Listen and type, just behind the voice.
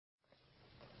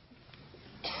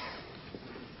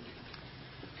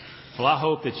Well, I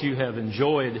hope that you have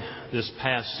enjoyed this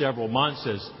past several months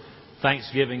as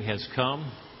Thanksgiving has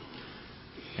come,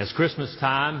 as Christmas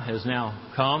time has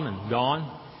now come and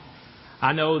gone.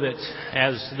 I know that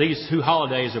as these two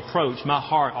holidays approach, my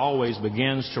heart always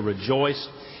begins to rejoice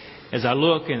as I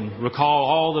look and recall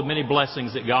all the many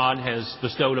blessings that God has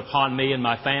bestowed upon me and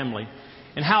my family.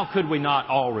 And how could we not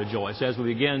all rejoice as we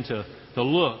begin to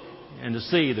look and to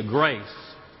see the grace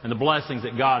and the blessings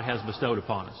that God has bestowed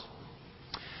upon us?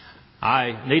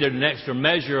 I needed an extra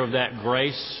measure of that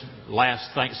grace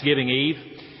last Thanksgiving Eve,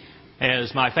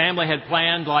 as my family had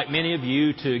planned, like many of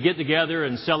you, to get together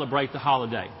and celebrate the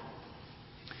holiday.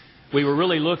 We were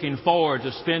really looking forward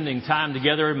to spending time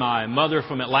together. My mother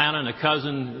from Atlanta and a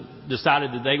cousin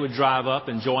decided that they would drive up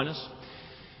and join us.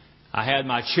 I had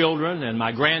my children and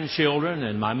my grandchildren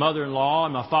and my mother-in-law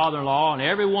and my father-in-law, and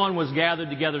everyone was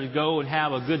gathered together to go and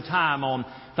have a good time on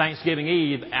Thanksgiving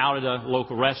Eve out at a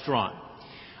local restaurant.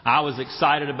 I was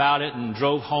excited about it and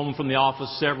drove home from the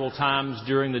office several times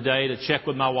during the day to check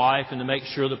with my wife and to make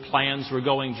sure the plans were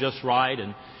going just right,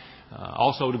 and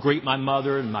also to greet my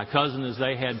mother and my cousin as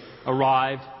they had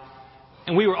arrived.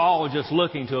 And we were all just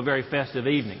looking to a very festive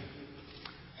evening.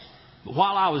 But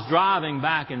while I was driving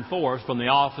back and forth from the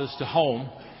office to home,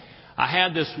 I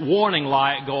had this warning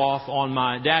light go off on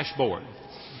my dashboard.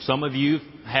 Some of you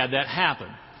had that happen.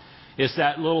 It's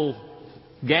that little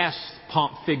gas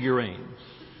pump figurine.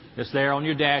 It's there on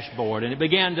your dashboard, and it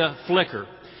began to flicker.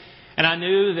 And I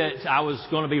knew that I was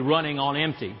going to be running on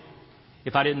empty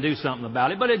if I didn't do something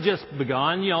about it. But it just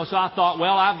begun, so I thought,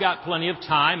 well, I've got plenty of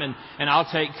time, and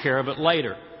I'll take care of it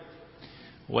later.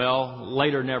 Well,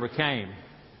 later never came.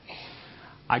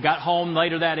 I got home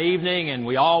later that evening, and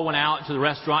we all went out to the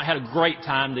restaurant, had a great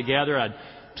time together. I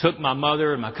took my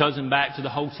mother and my cousin back to the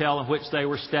hotel in which they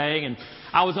were staying, and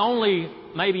I was only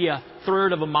maybe a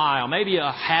third of a mile, maybe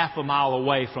a half a mile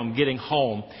away from getting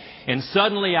home. And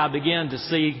suddenly I began to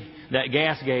see that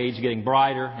gas gauge getting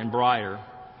brighter and brighter.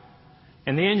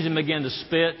 And the engine began to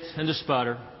spit and to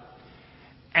sputter.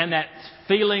 And that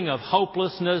feeling of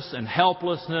hopelessness and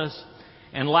helplessness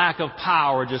and lack of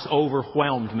power just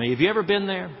overwhelmed me. Have you ever been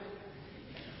there?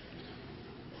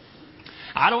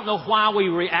 I don't know why we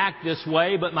react this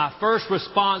way, but my first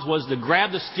response was to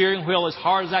grab the steering wheel as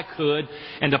hard as I could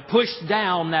and to push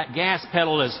down that gas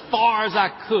pedal as far as I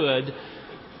could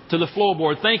to the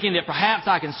floorboard, thinking that perhaps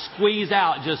I can squeeze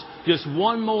out just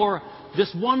one more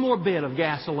bit of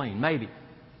gasoline, maybe.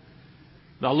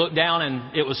 But I looked down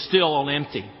and it was still on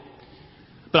empty.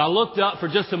 But I looked up for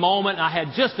just a moment and I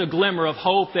had just a glimmer of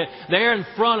hope that there in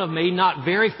front of me, not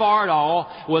very far at all,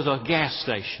 was a gas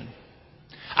station.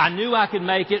 I knew I could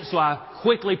make it, so I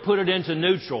quickly put it into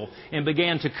neutral and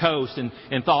began to coast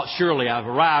and thought, surely I've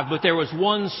arrived. But there was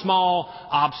one small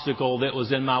obstacle that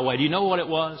was in my way. Do you know what it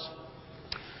was?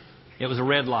 It was a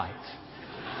red light.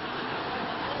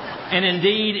 And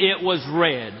indeed, it was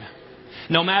red.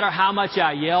 No matter how much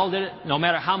I yelled at it, no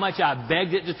matter how much I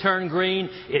begged it to turn green,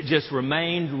 it just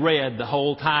remained red the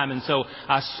whole time. And so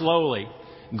I slowly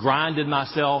grinded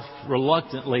myself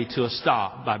reluctantly to a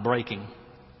stop by braking.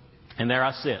 And there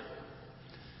I sit,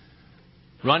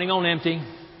 running on empty,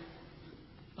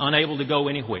 unable to go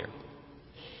anywhere.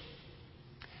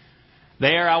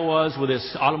 There I was with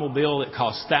this automobile that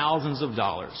cost thousands of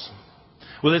dollars,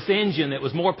 with this engine that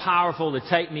was more powerful to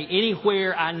take me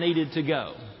anywhere I needed to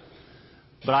go.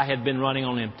 But I had been running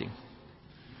on empty.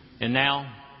 And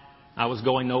now I was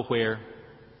going nowhere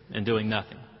and doing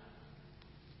nothing.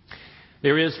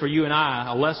 There is for you and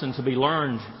I a lesson to be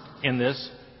learned in this.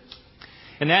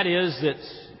 And that is that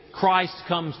Christ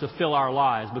comes to fill our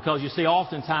lives. Because you see,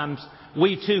 oftentimes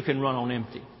we too can run on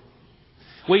empty.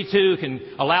 We too can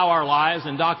allow our lives,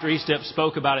 and Dr. Estep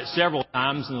spoke about it several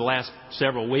times in the last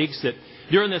several weeks, that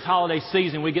during this holiday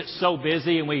season we get so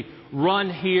busy and we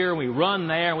run here and we run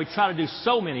there and we try to do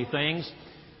so many things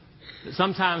that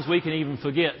sometimes we can even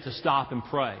forget to stop and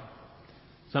pray.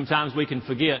 Sometimes we can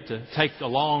forget to take a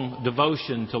long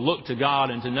devotion to look to God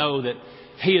and to know that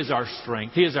He is our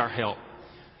strength, He is our help.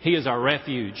 He is our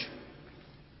refuge.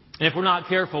 And if we're not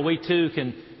careful, we too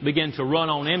can begin to run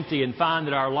on empty and find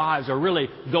that our lives are really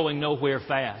going nowhere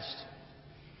fast.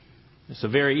 It's a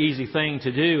very easy thing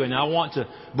to do, and I want to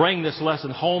bring this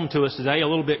lesson home to us today a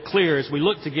little bit clearer as we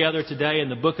look together today in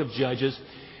the book of Judges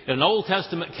at an Old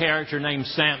Testament character named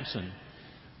Samson.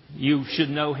 You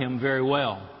should know him very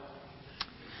well.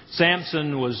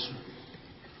 Samson was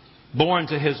born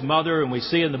to his mother, and we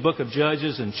see in the book of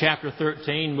Judges in chapter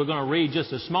 13, we're going to read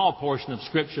just a small portion of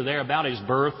Scripture there about his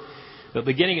birth, but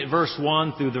beginning at verse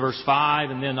 1 through the verse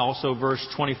 5, and then also verse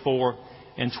 24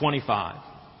 and 25.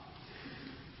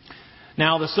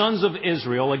 Now the sons of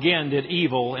Israel again did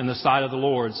evil in the sight of the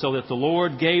Lord, so that the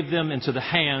Lord gave them into the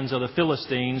hands of the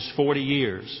Philistines 40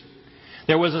 years.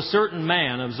 There was a certain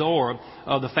man of Zor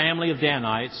of the family of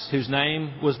Danites, whose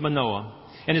name was Manoah,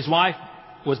 and his wife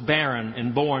was barren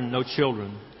and born no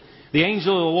children. The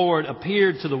angel of the Lord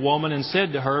appeared to the woman and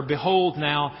said to her, Behold,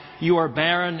 now you are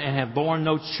barren and have borne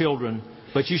no children,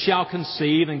 but you shall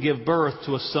conceive and give birth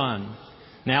to a son.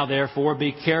 Now therefore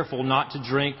be careful not to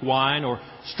drink wine or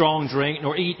strong drink,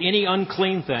 nor eat any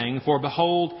unclean thing, for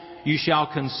behold, you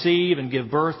shall conceive and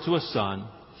give birth to a son.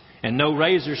 And no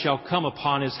razor shall come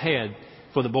upon his head,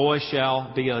 for the boy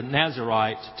shall be a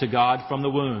Nazarite to God from the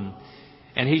womb,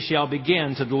 and he shall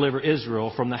begin to deliver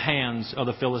Israel from the hands of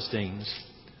the Philistines.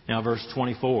 Now verse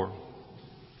 24.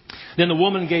 Then the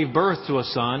woman gave birth to a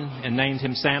son and named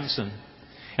him Samson.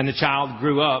 And the child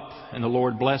grew up, and the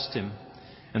Lord blessed him.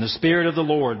 And the Spirit of the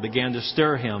Lord began to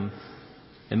stir him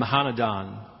in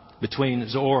Mahaneh-dan, between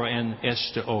Zor and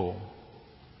Eshtaol.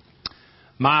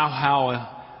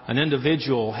 How an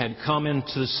individual had come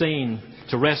into the scene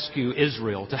to rescue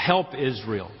Israel, to help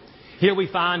Israel. Here we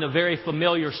find a very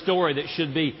familiar story that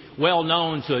should be well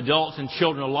known to adults and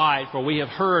children alike, for we have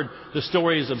heard the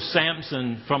stories of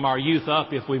Samson from our youth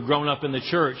up, if we've grown up in the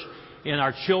church, in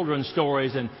our children's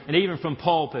stories and even from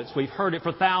pulpits. We've heard it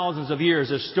for thousands of years,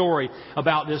 this story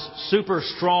about this super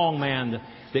strong man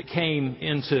that came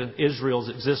into Israel's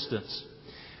existence.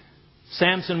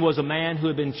 Samson was a man who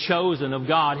had been chosen of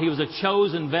God. He was a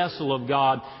chosen vessel of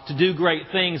God to do great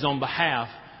things on behalf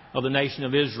of the nation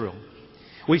of Israel.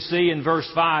 We see in verse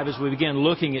 5, as we begin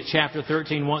looking at chapter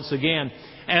 13 once again,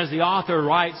 as the author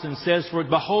writes and says, For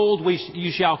behold,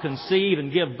 you shall conceive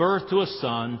and give birth to a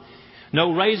son.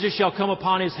 No razor shall come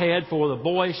upon his head, for the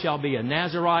boy shall be a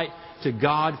Nazarite to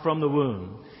God from the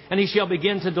womb. And he shall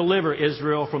begin to deliver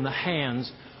Israel from the hands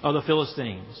of the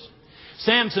Philistines.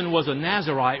 Samson was a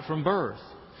Nazarite from birth.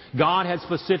 God had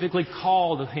specifically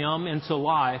called him into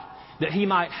life that he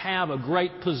might have a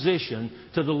great position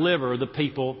to deliver the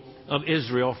people of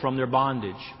Israel from their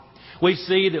bondage. We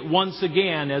see that once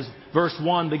again, as verse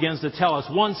 1 begins to tell us,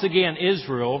 once again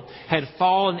Israel had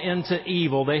fallen into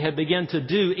evil. They had begun to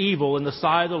do evil in the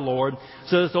sight of the Lord,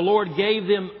 so that the Lord gave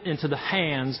them into the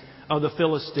hands of the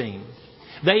Philistines.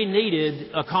 They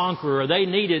needed a conqueror. They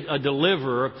needed a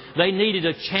deliverer. They needed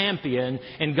a champion.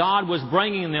 And God was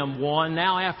bringing them one.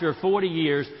 Now after 40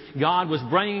 years, God was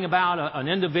bringing about an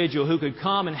individual who could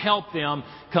come and help them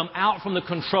come out from the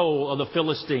control of the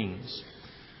Philistines.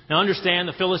 Now understand,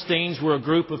 the Philistines were a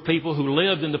group of people who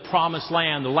lived in the promised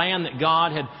land, the land that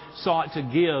God had sought to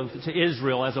give to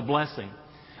Israel as a blessing.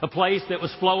 A place that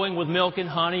was flowing with milk and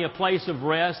honey, a place of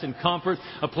rest and comfort,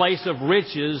 a place of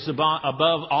riches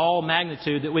above all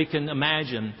magnitude that we can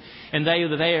imagine. And they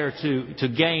were there to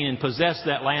gain and possess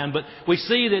that land. But we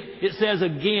see that it says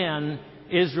again,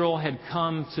 Israel had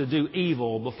come to do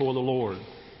evil before the Lord.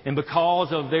 And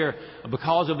because of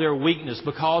their weakness,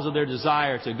 because of their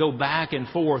desire to go back and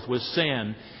forth with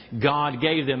sin, God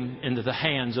gave them into the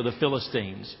hands of the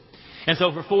Philistines. And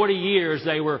so for 40 years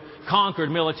they were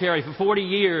conquered militarily. For 40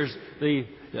 years the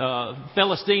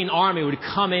Philistine army would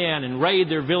come in and raid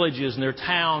their villages and their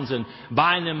towns and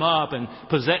bind them up and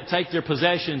take their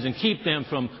possessions and keep them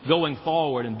from going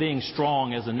forward and being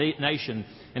strong as a nation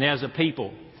and as a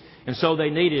people. And so they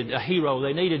needed a hero.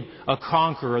 They needed a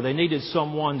conqueror. They needed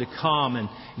someone to come, and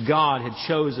God had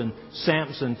chosen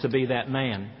Samson to be that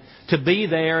man. To be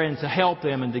there and to help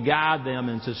them and to guide them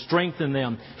and to strengthen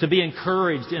them. To be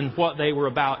encouraged in what they were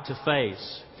about to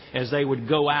face as they would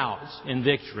go out in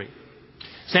victory.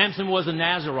 Samson was a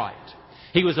Nazarite.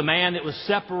 He was a man that was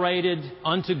separated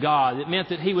unto God. It meant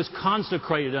that he was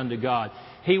consecrated unto God.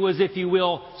 He was, if you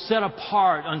will, set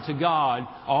apart unto God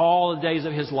all the days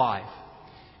of his life.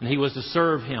 And he was to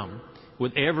serve Him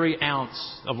with every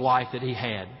ounce of life that he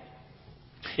had.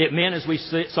 It meant, as we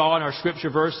saw in our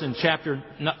scripture verse in chapter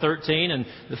 13 and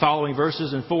the following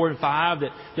verses in 4 and 5,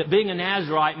 that being a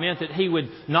Nazarite meant that he would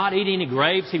not eat any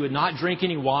grapes, he would not drink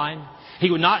any wine, he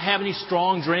would not have any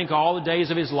strong drink all the days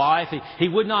of his life, he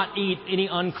would not eat any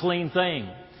unclean thing.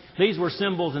 These were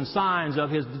symbols and signs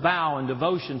of his vow and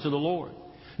devotion to the Lord.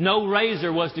 No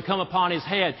razor was to come upon his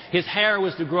head. His hair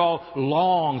was to grow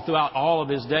long throughout all of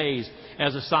his days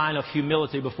as a sign of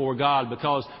humility before God,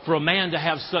 because for a man to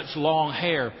have such long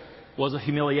hair was a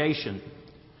humiliation.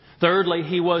 Thirdly,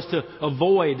 he was to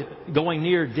avoid going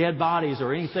near dead bodies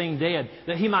or anything dead,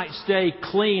 that he might stay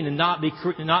clean and not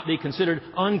be considered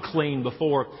unclean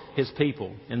before his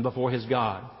people and before his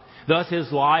God. Thus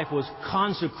his life was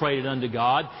consecrated unto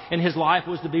God, and his life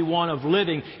was to be one of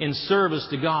living in service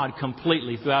to God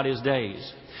completely throughout his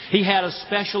days. He had a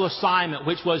special assignment,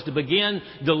 which was to begin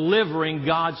delivering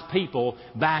God's people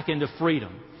back into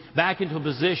freedom, back into a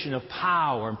position of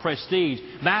power and prestige,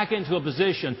 back into a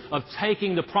position of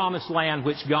taking the promised land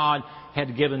which God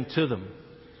had given to them.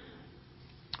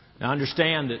 Now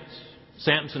understand that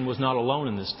Samson was not alone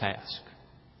in this task.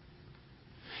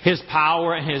 His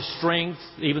power and his strength,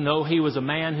 even though he was a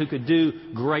man who could do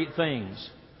great things,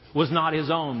 was not his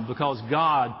own, because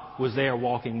God was there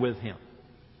walking with him.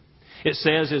 It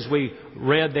says, as we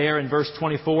read there in verse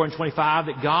 24 and 25,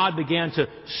 that God began to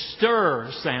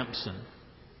stir Samson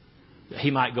that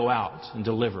he might go out and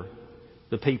deliver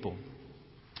the people.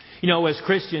 You know, as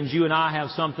Christians, you and I have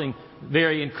something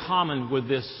very in common with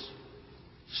this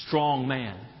strong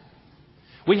man.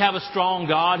 We have a strong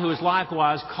God who has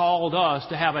likewise called us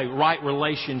to have a right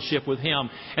relationship with Him.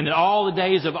 And that all the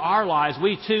days of our lives,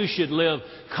 we too should live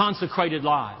consecrated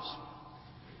lives.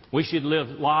 We should live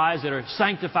lives that are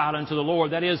sanctified unto the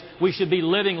Lord. That is, we should be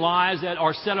living lives that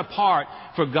are set apart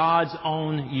for God's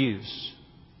own use.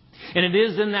 And it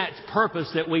is in that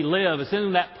purpose that we live. It's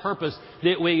in that purpose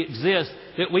that we exist,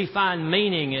 that we find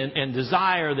meaning and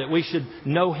desire that we should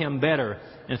know Him better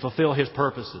and fulfill His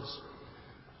purposes.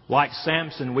 Like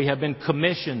Samson, we have been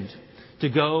commissioned to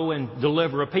go and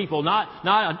deliver a people, not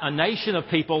a nation of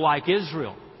people like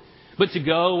Israel, but to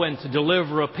go and to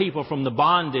deliver a people from the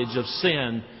bondage of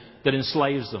sin that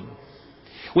enslaves them.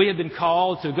 We have been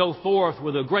called to go forth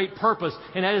with a great purpose,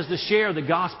 and that is to share the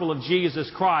gospel of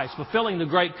Jesus Christ, fulfilling the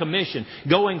Great Commission,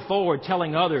 going forward,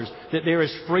 telling others that there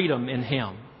is freedom in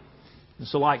Him. And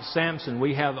so like Samson,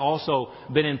 we have also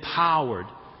been empowered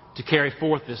to carry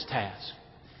forth this task.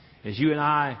 As you and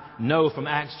I know from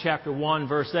Acts chapter 1,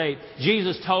 verse 8,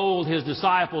 Jesus told His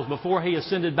disciples before He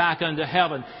ascended back unto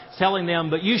heaven, telling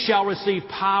them, "But you shall receive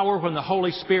power when the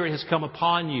Holy Spirit has come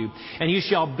upon you, and you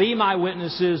shall be my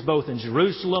witnesses both in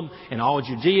Jerusalem and all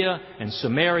Judea and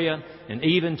Samaria and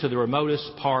even to the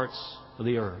remotest parts of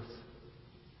the earth."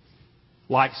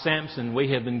 Like Samson,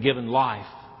 we have been given life.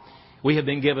 We have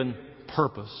been given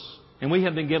purpose. And we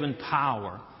have been given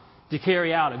power to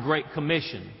carry out a great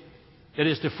commission. It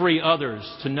is to free others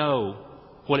to know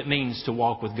what it means to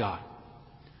walk with God.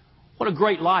 What a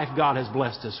great life God has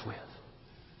blessed us with.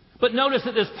 But notice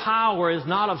that this power is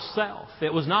not of self.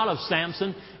 It was not of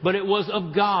Samson, but it was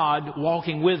of God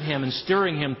walking with him and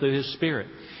stirring him through His Spirit.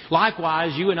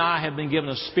 Likewise, you and I have been given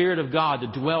a Spirit of God to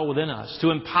dwell within us, to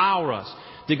empower us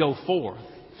to go forth,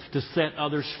 to set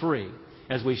others free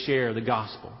as we share the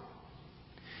gospel.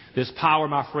 This power,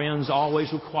 my friends,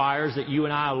 always requires that you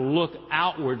and I look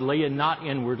outwardly and not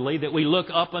inwardly, that we look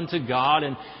up unto God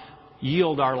and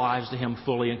yield our lives to Him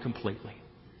fully and completely.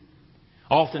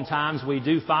 Oftentimes we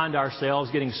do find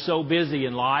ourselves getting so busy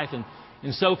in life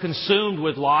and so consumed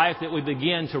with life that we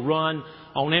begin to run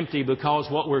on empty, because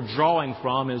what we're drawing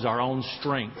from is our own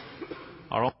strength,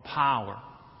 our own power,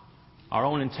 our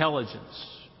own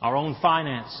intelligence, our own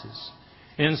finances.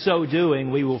 And in so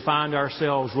doing, we will find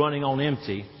ourselves running on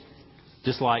empty,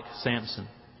 just like Samson.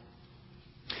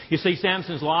 You see,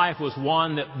 Samson's life was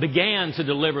one that began to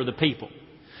deliver the people.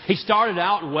 He started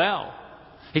out well.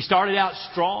 He started out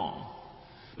strong.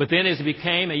 But then as he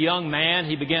became a young man,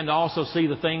 he began to also see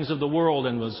the things of the world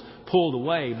and was pulled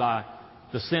away by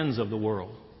the sins of the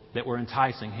world that were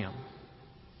enticing him.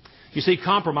 You see,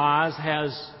 compromise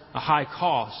has a high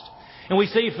cost. And we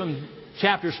see from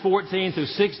chapters 14 through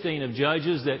 16 of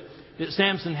Judges that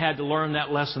Samson had to learn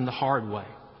that lesson the hard way.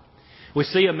 We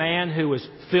see a man who is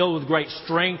filled with great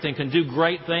strength and can do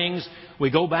great things. We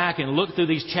go back and look through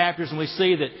these chapters and we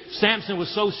see that Samson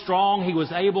was so strong he was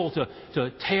able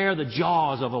to tear the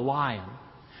jaws of a lion.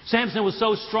 Samson was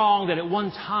so strong that at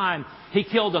one time he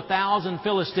killed 1,000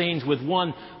 Philistines with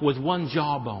one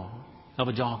jawbone of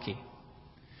a donkey.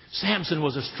 Samson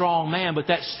was a strong man, but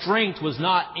that strength was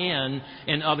not in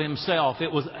and of himself. It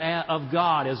was of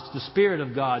God, as the Spirit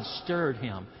of God stirred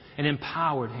him and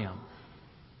empowered him.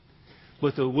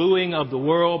 But the wooing of the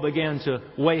world began to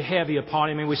weigh heavy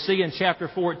upon him. And we see in chapter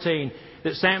 14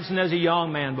 that Samson, as a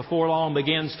young man, before long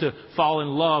begins to fall in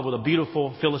love with a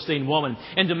beautiful Philistine woman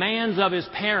and demands of his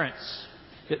parents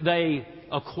that they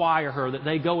acquire her, that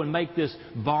they go and make this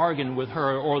bargain with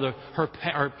her or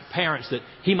her parents that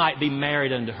he might be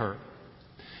married unto her.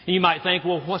 And you might think,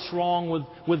 well, what's wrong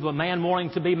with a man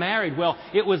wanting to be married? Well,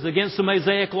 it was against the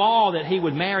Mosaic law that he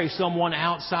would marry someone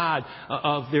outside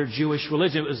of their Jewish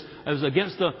religion. It was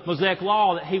against the Mosaic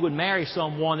law that he would marry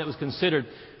someone that was considered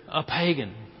a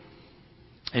pagan.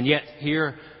 And yet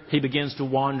here he begins to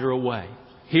wander away.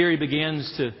 Here he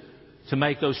begins to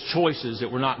make those choices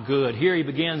that were not good. Here he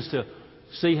begins to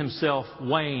see himself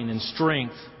wane in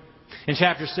strength In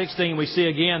chapter 16, we see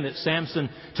again that Samson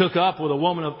took up with a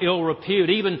woman of ill repute,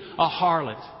 even a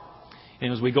harlot.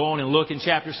 And as we go on and look in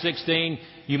chapter 16,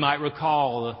 you might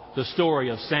recall the story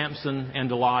of Samson and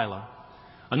Delilah.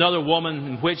 Another woman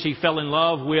in which he fell in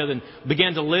love with and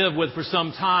began to live with for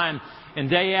some time. And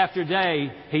day after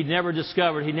day, he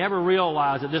never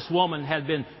realized that this woman had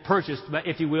been purchased,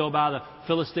 if you will, by the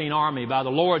Philistine army, by the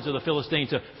lords of the Philistines,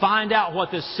 to find out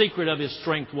what the secret of his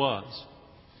strength was.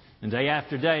 And day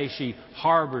after day, she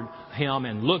harbored him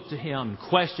and looked to him and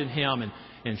questioned him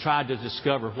and tried to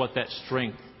discover what that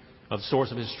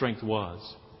source of his strength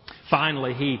was.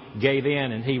 Finally, he gave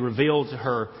in and he revealed to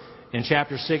her in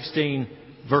chapter 16,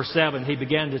 verse 7, he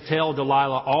began to tell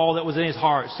Delilah all that was in his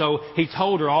heart. So he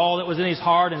told her all that was in his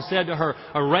heart and said to her,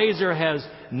 "A razor has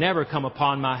never come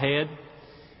upon my head,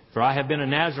 for I have been a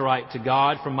Nazirite to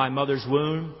God from my mother's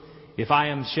womb. If I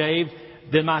am shaved,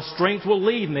 then my strength will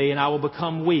leave me and I will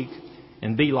become weak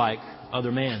and be like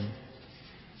other men."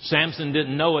 Samson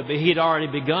didn't know it, but he had already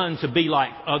begun to be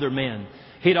like other men.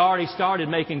 He'd already started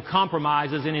making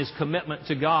compromises in his commitment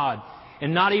to God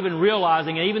and not even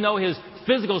realizing it. Even though his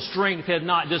physical strength had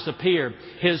not disappeared,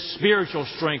 his spiritual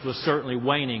strength was certainly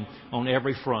waning on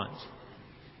every front.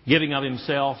 Giving of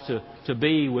himself to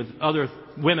be with other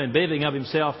women, giving of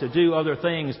himself to do other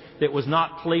things that was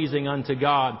not pleasing unto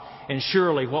God. And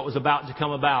surely what was about to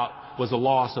come about was the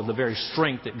loss of the very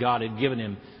strength that God had given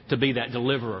him to be that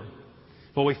deliverer.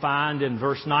 But we find in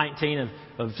verse 19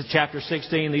 of chapter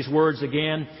 16 these words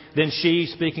again. "Then she,"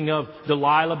 speaking of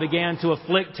Delilah, "began to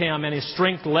afflict him, and his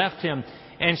strength left him.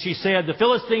 And she said, 'The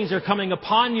Philistines are coming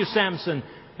upon you, Samson.'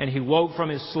 And he woke from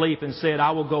his sleep and said,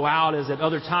 'I will go out as at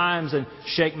other times and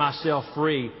shake myself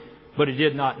free.' But he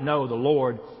did not know the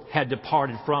Lord had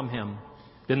departed from him.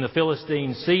 Then the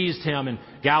Philistines seized him and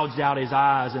gouged out his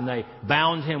eyes, and they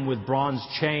bound him with bronze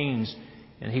chains,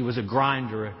 and he was a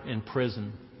grinder in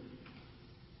prison."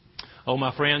 Oh,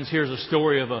 my friends, here's a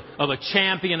story of a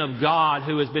champion of God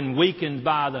who has been weakened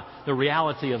by the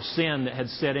reality of sin that had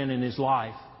set in his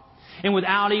life. And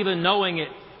without even knowing it,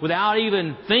 without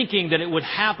even thinking that it would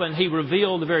happen, he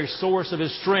revealed the very source of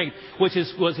his strength, which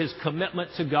was his commitment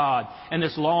to God and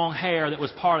this long hair that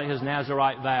was part of his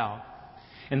Nazirite vow.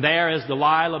 And there, as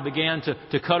Delilah began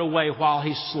to cut away while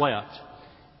he slept,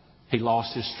 he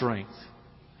lost his strength.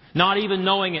 Not even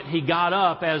knowing it, he got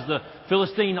up as the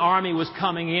Philistine army was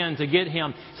coming in to get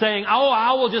him, saying, "Oh,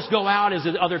 I will just go out as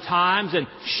at other times and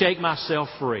shake myself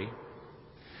free."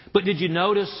 But did you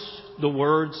notice the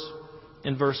words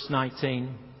in verse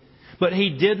 19? "But he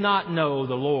did not know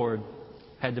the Lord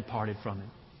had departed from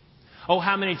him." Oh,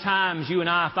 how many times you and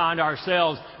I find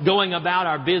ourselves going about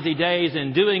our busy days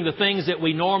and doing the things that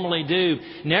we normally do,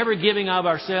 never giving of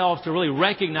ourselves to really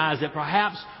recognize that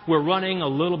perhaps we're running a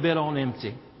little bit on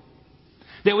empty.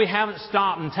 That we haven't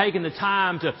stopped and taken the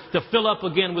time to fill up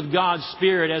again with God's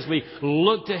Spirit as we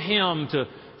look to Him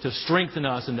to strengthen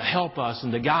us and to help us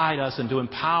and to guide us and to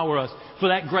empower us for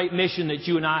that great mission that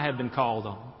you and I have been called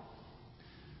on.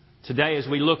 Today, as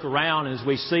we look around, as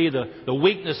we see the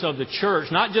weakness of the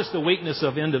church, not just the weakness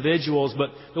of individuals, but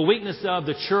the weakness of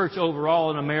the church overall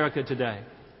in America today,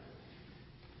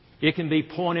 it can be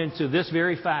pointed to this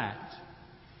very fact,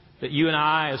 that you and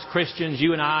I as Christians,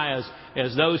 you and I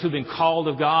as those who've been called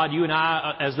of God, you and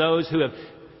I as those who have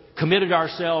committed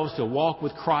ourselves to walk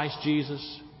with Christ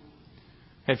Jesus,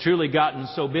 have truly gotten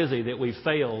so busy that we've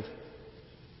failed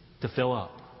to fill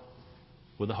up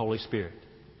with the Holy Spirit.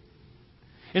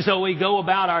 And so we go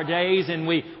about our days and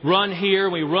we run here,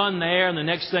 we run there, and the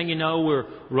next thing you know, we're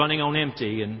running on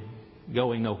empty and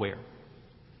going nowhere.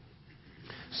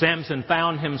 Samson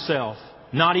found himself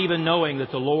not even knowing that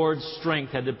the Lord's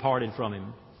strength had departed from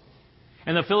him.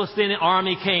 And the Philistine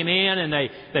army came in and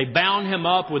they bound him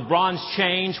up with bronze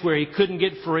chains where he couldn't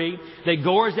get free. They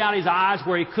gorged out his eyes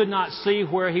where he could not see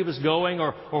where he was going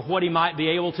or what he might be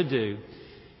able to do.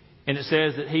 And it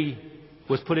says that he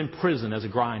was put in prison as a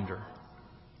grinder.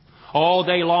 All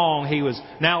day long he was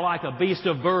now like a beast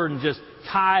of burden, just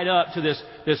tied up to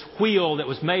this wheel that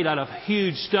was made out of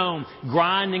huge stone,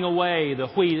 grinding away the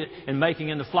wheat and making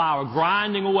into flour,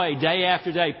 grinding away day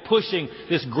after day, pushing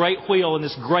this great wheel and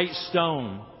this great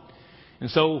stone. And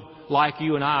so, like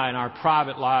you and I in our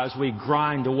private lives, we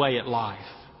grind away at life.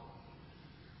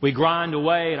 We grind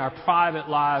away in our private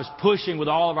lives, pushing with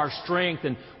all of our strength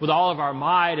and with all of our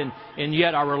might, and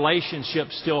yet our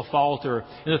relationships still falter.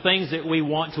 And the things that we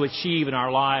want to achieve in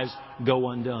our lives go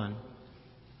undone.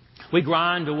 We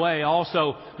grind away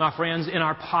also, my friends, in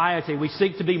our piety. We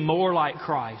seek to be more like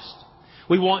Christ.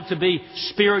 We want to be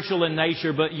spiritual in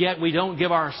nature, but yet we don't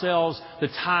give ourselves the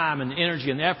time and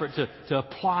energy and effort to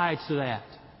apply to that.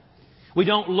 We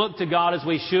don't look to God as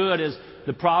we should, as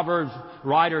the Proverbs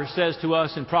writer says to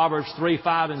us in Proverbs 3,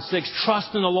 5, and 6.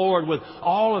 Trust in the Lord with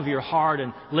all of your heart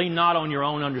and lean not on your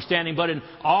own understanding, but in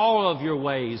all of your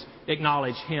ways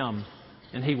acknowledge Him,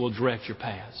 and He will direct your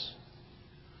paths.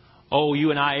 Oh,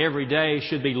 you and I every day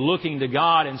should be looking to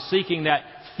God and seeking that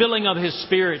filling of His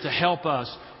Spirit to help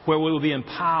us where we will be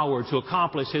empowered to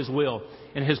accomplish His will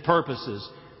and His purposes.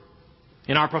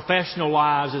 In our professional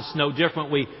lives, it's no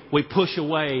different. We push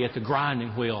away at the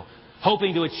grinding wheel,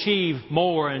 hoping to achieve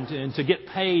more and to get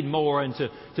paid more and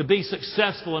to be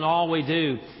successful in all we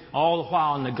do, all the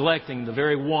while neglecting the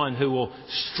very one who will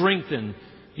strengthen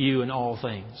you in all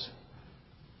things.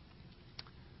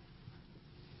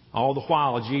 All the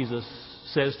while, Jesus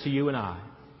says to you and I,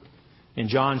 in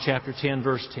John chapter 10,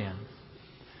 verse 10,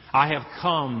 I have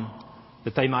come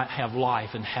that they might have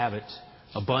life and have it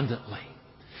abundantly.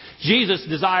 Jesus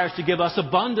desires to give us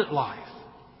abundant life.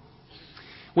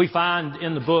 We find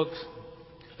in the book,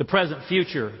 The Present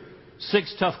Future,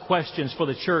 6 Tough Questions for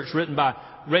the Church, written by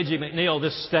Reggie McNeil,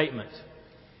 this statement.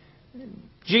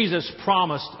 Jesus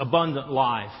promised abundant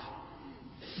life.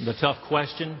 The tough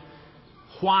question,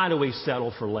 why do we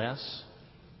settle for less?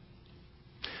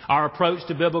 Our approach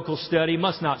to biblical study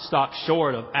must not stop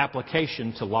short of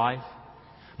application to life.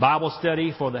 Bible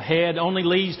study for the head only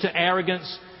leads to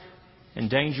arrogance and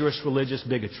dangerous religious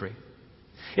bigotry.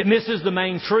 It misses the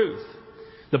main truth.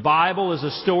 The Bible is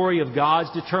a story of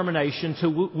God's determination to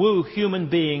woo human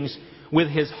beings with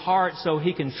His heart so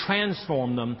He can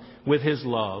transform them with His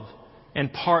love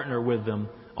and partner with them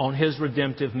on His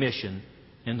redemptive mission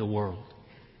in the world.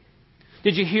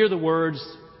 Did you hear the words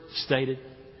stated?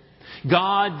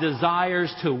 God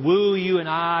desires to woo you and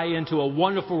I into a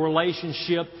wonderful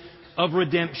relationship of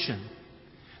redemption,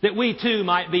 that we too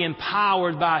might be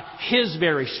empowered by His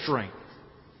very strength,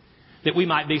 that we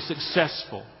might be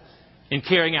successful in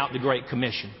carrying out the Great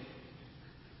Commission.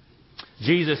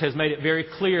 Jesus has made it very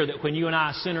clear that when you and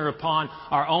I center upon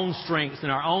our own strengths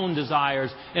and our own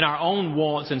desires and our own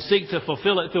wants and seek to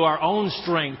fulfill it through our own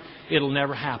strength, it'll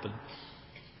never happen.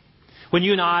 When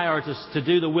you and I are to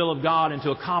do the will of God and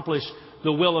to accomplish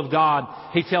the will of God,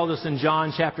 He tells us in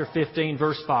John chapter 15,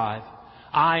 verse 5,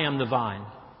 I am the vine,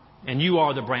 and you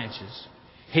are the branches.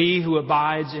 He who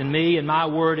abides in me and my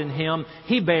word in him,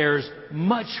 he bears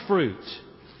much fruit.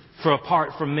 For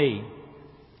apart from me,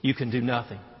 you can do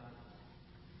nothing.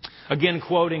 Again,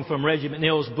 quoting from Reggie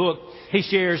McNeil's book, he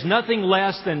shares, nothing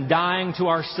less than dying to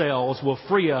ourselves will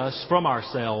free us from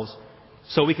ourselves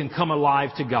so we can come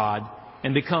alive to God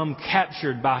and become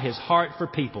captured by His heart for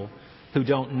people who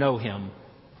don't know Him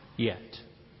yet.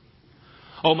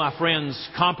 Oh, my friends,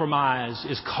 compromise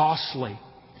is costly.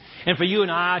 And for you and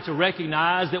I to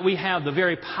recognize that we have the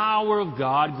very power of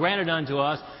God granted unto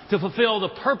us to fulfill the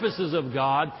purposes of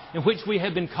God in which we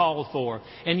have been called for,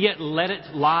 and yet let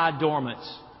it lie dormant.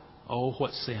 Oh,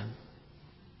 what sin.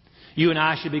 You and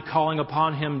I should be calling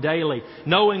upon Him daily,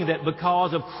 knowing that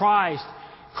because of Christ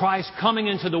coming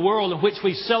into the world in which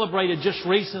we celebrated just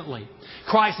recently,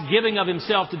 Christ giving of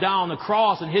Himself to die on the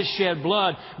cross and His shed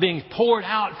blood being poured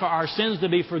out for our sins to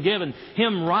be forgiven,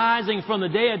 Him rising from the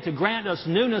dead to grant us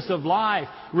newness of life,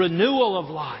 renewal of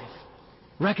life,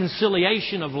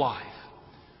 reconciliation of life.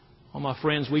 Oh, my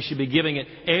friends, we should be giving it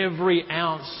every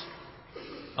ounce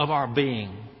of our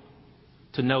being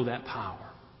to know that power.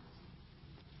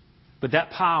 But that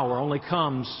power only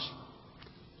comes,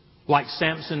 like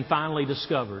Samson finally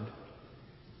discovered,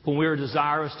 when we are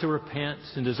desirous to repent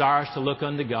and desirous to look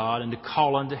unto God and to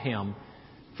call unto Him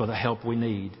for the help we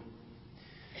need.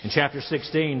 In chapter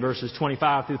 16, verses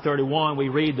 25 through 31, we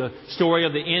read the story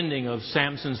of the ending of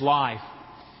Samson's life.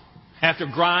 After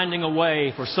grinding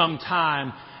away for some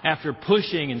time, after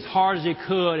pushing as hard as he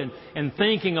could and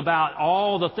thinking about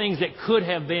all the things that could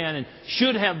have been and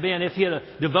should have been if he had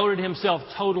devoted himself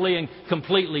totally and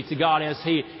completely to God as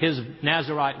his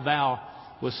Nazirite vow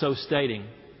was so stating,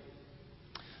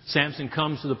 Samson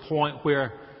comes to the point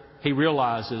where he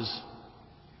realizes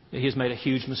that he has made a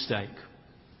huge mistake.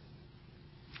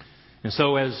 And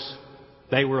so as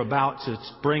they were about to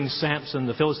bring Samson,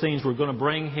 the Philistines were going to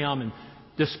bring him and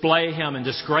display him and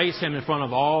disgrace him in front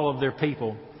of all of their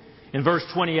people. In verse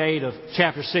 28 of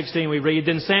chapter 16 we read,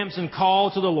 Then Samson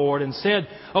called to the Lord and said,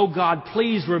 O God,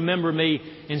 please remember me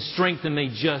and strengthen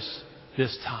me just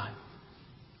this time.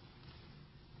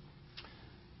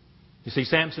 You see,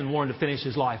 Samson wanted to finish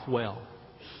his life well.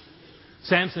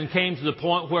 Samson came to the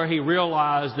point where he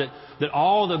realized that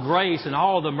all the grace and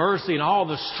all the mercy and all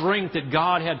the strength that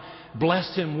God had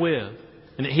blessed him with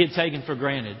and that he had taken for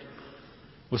granted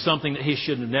was something that he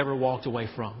should have never walked away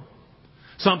from.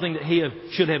 Something that he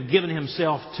should have given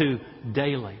himself to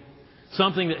daily.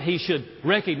 something that he should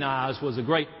recognize was a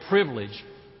great privilege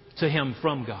to him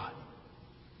from God.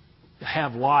 To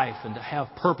have life and to have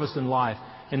purpose in life,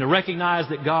 and to recognize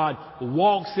that God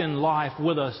walks in life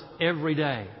with us every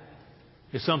day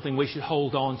is something we should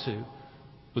hold on to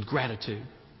with gratitude.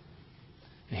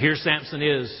 And here Samson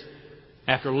is,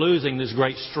 after losing this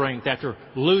great strength, after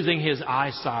losing his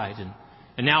eyesight,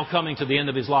 and now coming to the end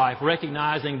of his life,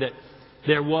 recognizing that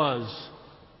there was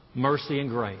mercy and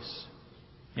grace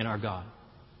in our God.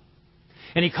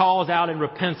 And he calls out in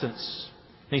repentance.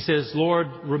 And he says, Lord,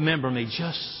 remember me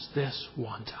just this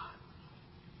one time.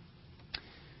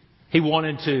 He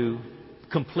wanted to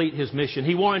complete his mission.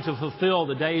 He wanted to fulfill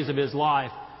the days of his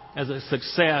life as a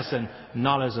success and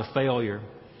not as a failure.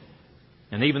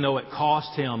 And even though it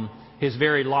cost him his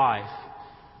very life,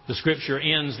 the Scripture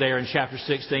ends there in chapter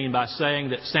 16 by saying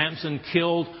that Samson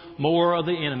killed more of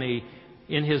the enemy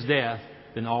in his death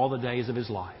than all the days of his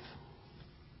life.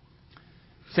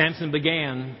 Samson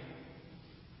began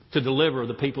to deliver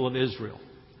the people of Israel.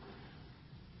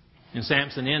 And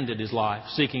Samson ended his life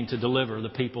seeking to deliver the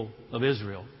people of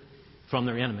Israel from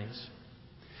their enemies.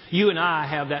 You and I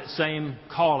have that same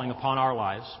calling upon our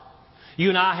lives. You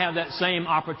and I have that same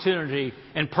opportunity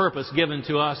and purpose given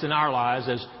to us in our lives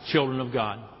as children of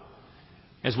God.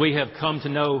 As we have come to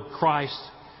know Christ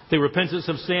through repentance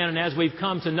of sin, and as we've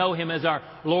come to know Him as our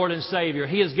Lord and Savior,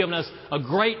 He has given us a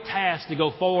great task to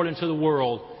go forward into the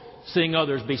world, seeing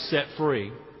others be set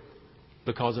free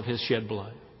because of His shed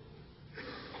blood.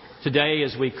 Today,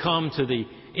 as we come to the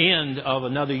end of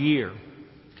another year,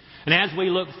 and as we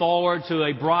look forward to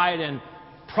a bright and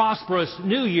prosperous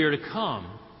new year to come,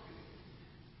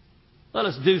 let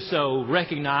us do so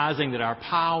recognizing that our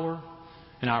power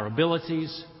and our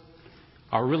abilities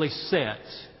are really set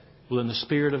within the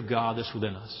Spirit of God that's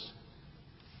within us.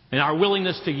 And our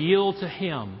willingness to yield to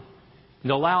Him and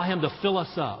to allow Him to fill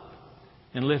us up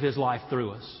and live His life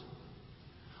through us.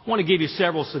 I want to give you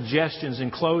several suggestions in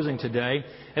closing today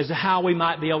as to how we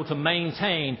might be able to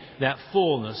maintain that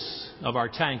fullness of our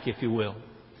tank, if you will,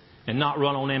 and not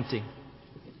run on empty.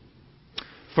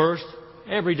 First,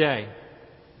 every day,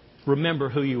 remember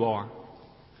who you are.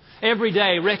 Every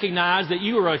day, recognize that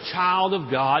you are a child of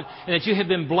God and that you have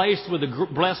been blessed with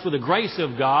the grace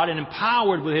of God and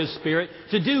empowered with His Spirit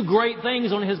to do great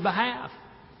things on His behalf.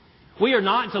 We are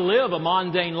not to live a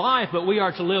mundane life, but we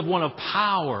are to live one of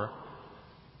power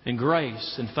and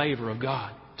grace and favor of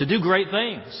God, to do great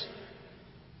things.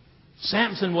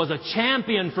 Samson was a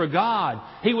champion for God.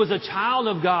 He was a child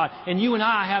of God. And you and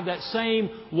I have that same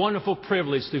wonderful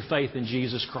privilege through faith in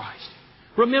Jesus Christ.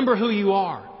 Remember who you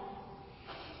are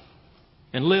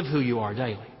and live who you are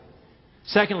daily.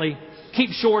 Secondly,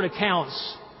 keep short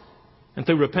accounts, and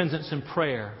through repentance and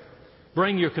prayer,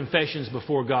 bring your confessions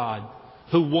before God,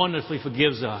 who wonderfully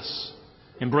forgives us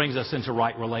and brings us into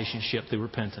right relationship through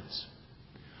repentance.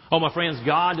 Oh, my friends,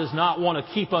 God does not want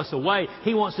to keep us away.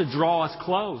 He wants to draw us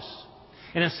close.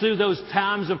 And it's through those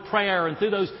times of prayer and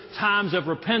through those times of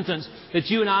repentance that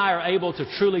you and I are able to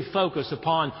truly focus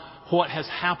upon what has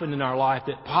happened in our life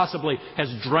that possibly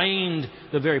has drained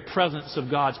the very presence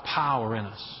of God's power in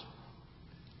us.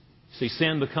 See,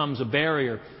 sin becomes a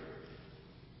barrier.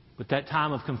 But that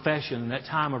time of confession and that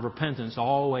time of repentance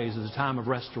always is a time of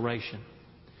restoration.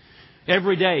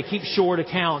 Every day, keep short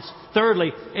accounts.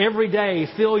 Thirdly, every day,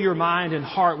 fill your mind and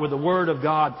heart with the Word of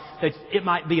God that it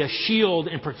might be a shield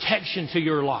and protection to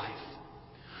your life.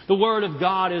 The Word of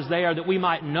God is there that we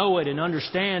might know it and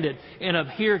understand it and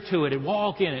adhere to it and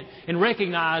walk in it and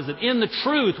recognize that in the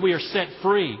truth we are set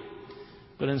free,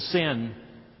 but in sin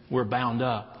we're bound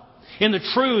up. In the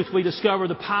truth we discover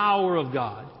the power of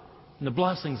God and the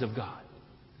blessings of God,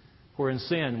 where in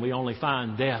sin we only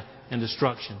find death and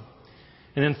destruction.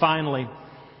 And then finally,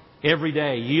 every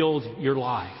day yield your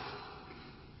life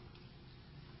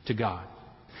to God,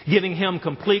 giving Him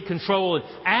complete control and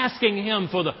asking Him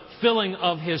for the filling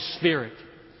of His Spirit,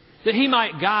 that He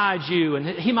might guide you and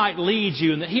that He might lead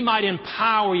you and that He might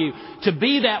empower you to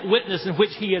be that witness in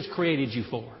which He has created you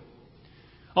for.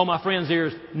 Oh, my friends,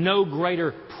 there's no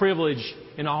greater privilege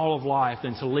in all of life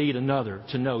than to lead another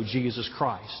to know Jesus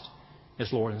Christ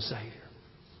as Lord and Savior.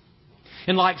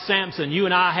 And like Samson, you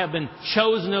and I have been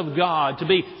chosen of God to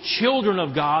be children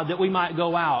of God that we might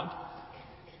go out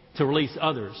to release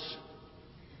others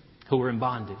who are in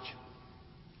bondage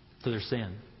to their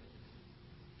sin.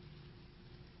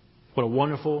 What a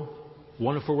wonderful,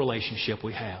 wonderful relationship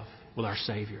we have with our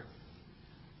Savior.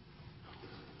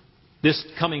 This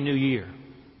coming new year,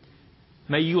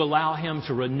 may you allow Him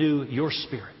to renew your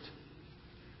spirit,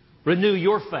 renew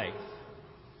your faith,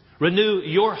 renew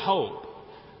your hope,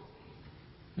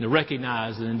 and to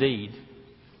recognize that indeed,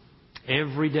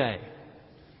 every day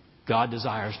God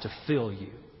desires to fill you.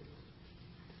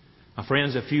 My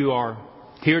friends, if you are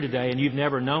here today and you've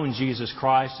never known Jesus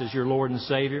Christ as your Lord and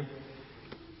Savior,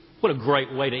 what a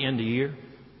great way to end the year.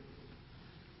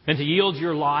 And to yield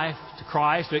your life to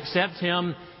Christ, to accept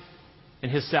Him and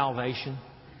His salvation.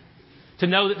 To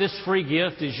know that this free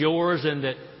gift is yours and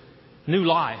that new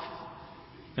life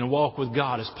and walk with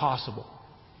God is possible.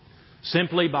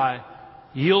 Simply by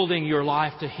yielding your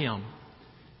life to Him,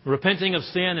 repenting of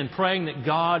sin and praying that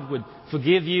God would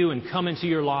forgive you and come into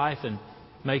your life and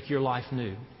make your life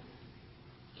new.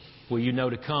 Will you know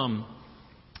to come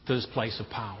to this place of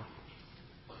power?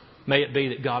 May it be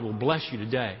that God will bless you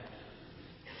today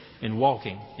in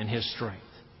walking in His strength.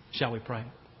 Shall we pray?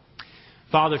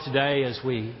 Father, today as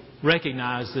we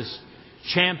recognize this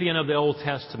champion of the Old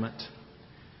Testament,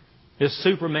 this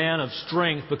Superman of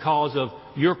strength because of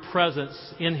your presence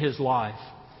in his life,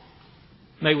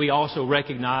 may we also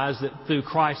recognize that through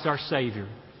Christ our Savior,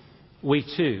 we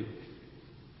too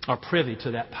are privy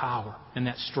to that power and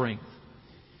that strength.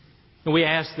 And we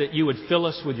ask that you would fill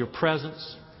us with your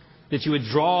presence, that you would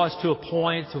draw us to a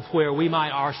point of where we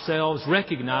might ourselves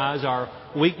recognize our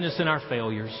weakness and our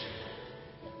failures.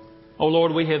 Oh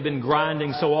Lord, we have been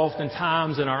grinding so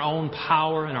oftentimes in our own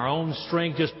power and our own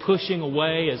strength, just pushing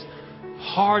away as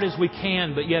hard as we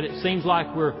can, but yet it seems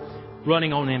like we're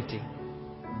running on empty.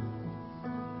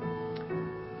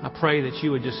 I pray that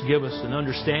you would just give us an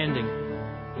understanding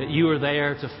that you are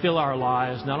there to fill our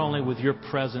lives, not only with your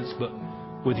presence, but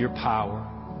with your power.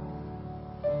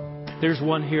 There's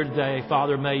one here today,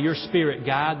 Father, may your Spirit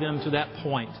guide them to that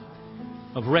point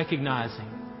of recognizing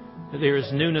that there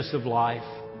is newness of life,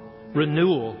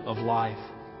 renewal of life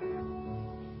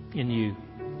in you.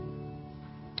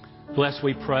 Bless,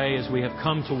 we pray, as we have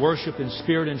come to worship in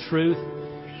spirit and truth,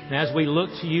 and as we look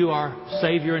to you, our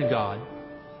Savior and God,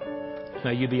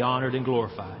 may you be honored and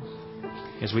glorified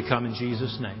as we come in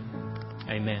Jesus' name.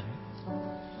 Amen.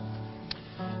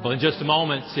 Well, in just a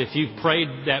moment, if you've prayed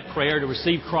that prayer to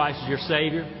receive Christ as your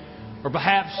Savior, or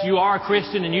perhaps you are a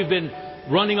Christian and you've been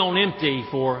running on empty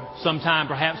for some time,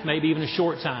 perhaps maybe even a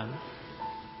short time.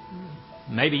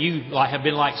 Maybe you have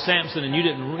been like Samson and you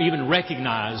didn't even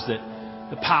recognize that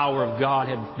the power of God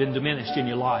had been diminished in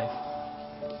your life.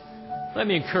 Let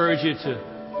me encourage you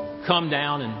to come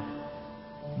down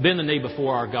and bend the knee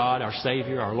before our God, our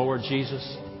Savior, our Lord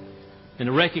Jesus, and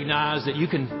to recognize that you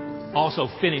can also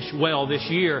finish well this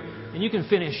year, and you can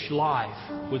finish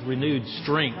life with renewed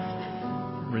strength,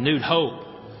 renewed hope,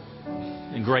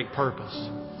 and great purpose.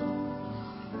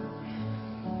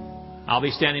 I'll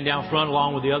be standing down front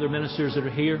along with the other ministers that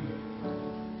are here.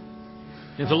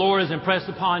 If the Lord has impressed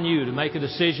upon you to make a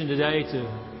decision today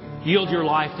to yield your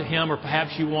life to Him, or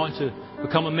perhaps you want to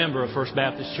become a member of First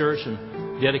Baptist Church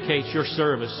and dedicate your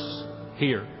service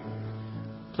here,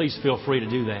 please feel free to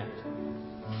do that.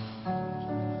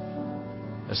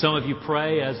 As some of you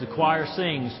pray, as the choir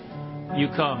sings, you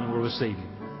come and we'll receive you.